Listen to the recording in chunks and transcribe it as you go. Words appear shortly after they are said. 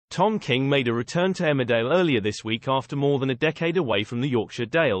Tom King made a return to Emmerdale earlier this week after more than a decade away from the Yorkshire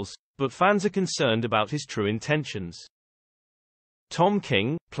Dales, but fans are concerned about his true intentions. Tom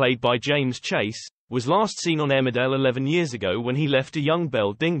King, played by James Chase, was last seen on Emmerdale 11 years ago when he left a young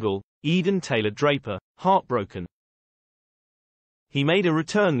Belle Dingle, Eden Taylor Draper, heartbroken. He made a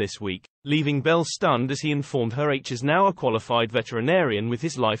return this week, leaving Belle stunned as he informed her H is now a qualified veterinarian with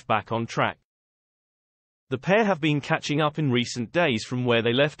his life back on track. The pair have been catching up in recent days from where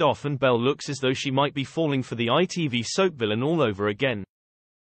they left off, and Belle looks as though she might be falling for the ITV soap villain all over again.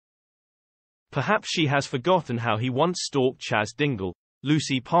 Perhaps she has forgotten how he once stalked Chaz Dingle,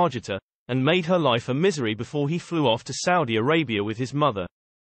 Lucy Pargeter, and made her life a misery before he flew off to Saudi Arabia with his mother.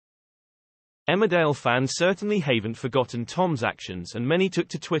 Emmerdale fans certainly haven't forgotten Tom's actions, and many took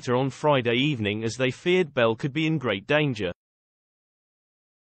to Twitter on Friday evening as they feared Belle could be in great danger.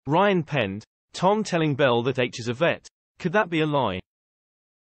 Ryan penned, "Tom telling Belle that H is a vet, could that be a lie?"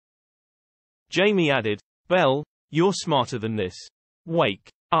 Jamie added, "Belle, you're smarter than this. Wake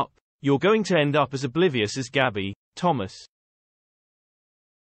up. You're going to end up as oblivious as Gabby, Thomas."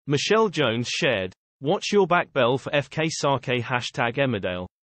 Michelle Jones shared, "Watch your back, Belle, for FK/SARK #Emmerdale."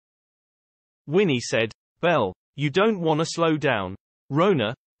 Winnie said, "Belle, you don't wanna slow down.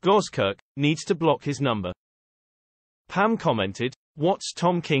 Rona, W0RK, needs to block his number." Pam commented, "What's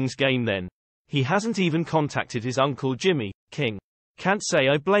Tom King's game then? He hasn't even contacted his uncle Jimmy King. Can't say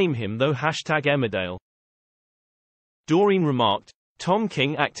I blame him though #Emmerdale." Doreen remarked, "Tom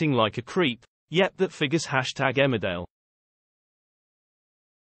King acting like a creep, yep, that figures #Emmerdale.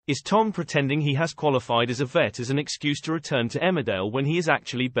 Is Tom pretending he has qualified as a vet as an excuse to return to Emmerdale when he is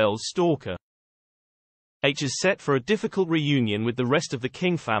actually Belle's stalker?" H is set for a difficult reunion with the rest of the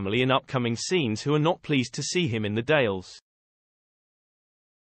King family in upcoming scenes who are not pleased to see him in the Dales.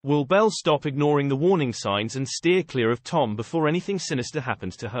 Will Belle stop ignoring the warning signs and steer clear of Tom before anything sinister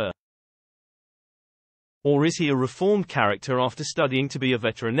happens to her? Or is he a reformed character after studying to be a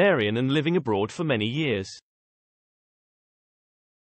veterinarian and living abroad for many years?